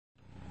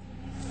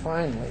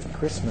Finally,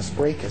 Christmas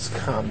break has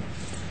come.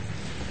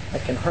 I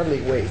can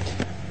hardly wait.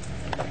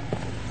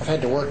 I've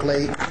had to work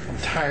late, I'm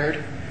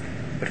tired,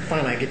 but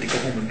finally I get to go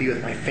home and be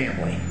with my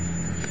family.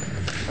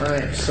 I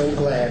am so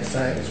glad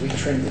tonight as we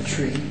trim the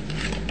tree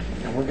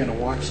and we're going to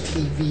watch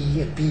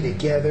TV and be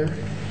together.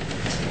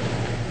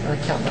 I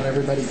count on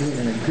everybody being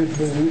in a good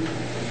mood.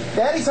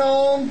 Daddy's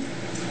home!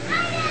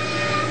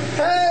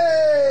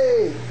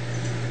 Hey!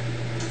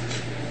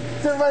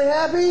 Is everybody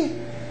happy?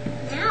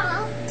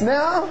 No.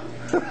 Now?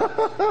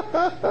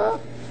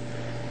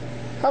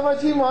 How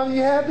about you, Mom?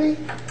 You happy?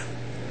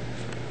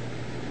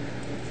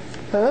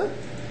 Huh?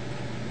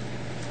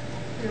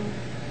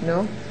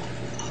 No?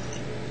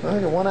 Well,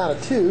 I got 1 out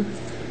of 2.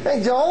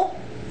 Hey, Joel?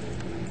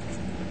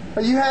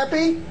 Are you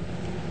happy?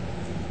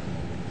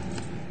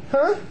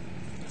 Huh?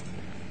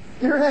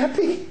 You're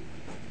happy?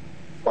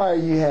 Why are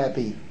you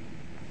happy?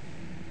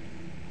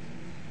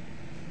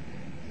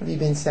 Have you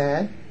been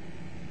sad?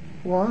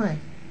 Why?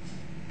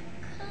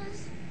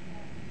 Because,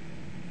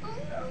 oh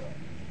no.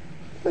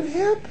 What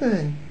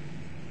happened?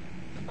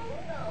 Oh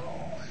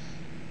no.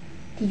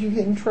 Did you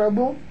get in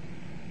trouble?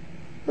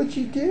 What'd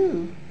you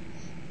do?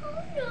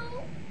 Oh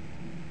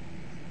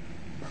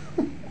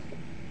no.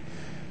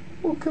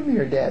 Well, come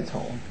here. Dad's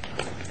home.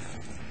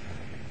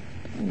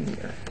 Come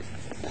here.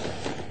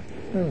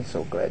 I'm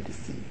so glad to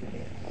see you,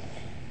 man.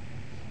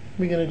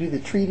 We're going to do the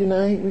tree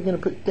tonight. We're going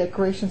to put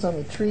decorations on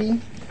the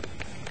tree.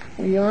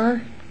 We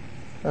are?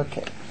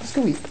 Okay. Let's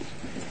go eat.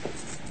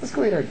 Let's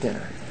go eat our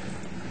dinner.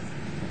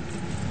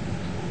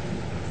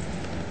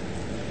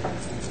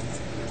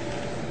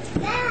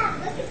 Dad,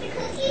 look at the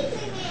cookies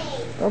we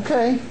made.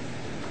 Okay.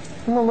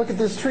 I'm going to look at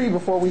this tree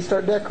before we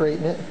start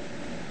decorating it.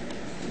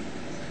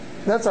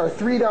 That's our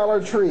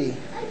 $3 tree.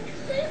 I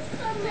couldn't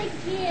find my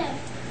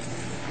gift.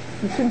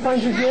 You couldn't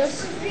find your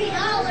gifts? $3.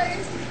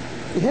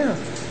 Yeah.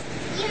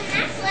 Even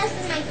that's less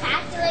than my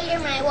calculator,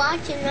 my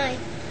watch, and my...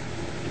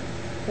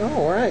 Oh,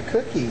 all right.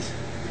 Cookies.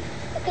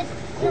 Look at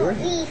no, Great.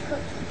 these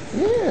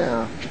cookies.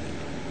 Yeah.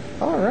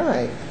 All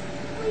right.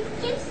 My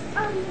gifts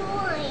are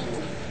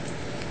mine.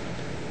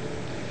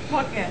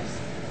 What gifts?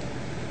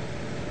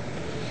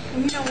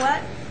 And you know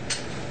what?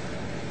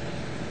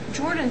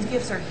 Jordan's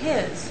gifts are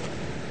his.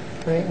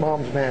 I think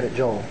Mom's mad at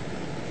Joel.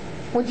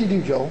 What'd you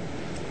do, Joel?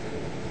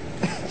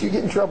 Did you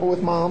get in trouble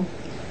with Mom?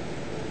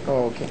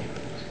 Oh, okay.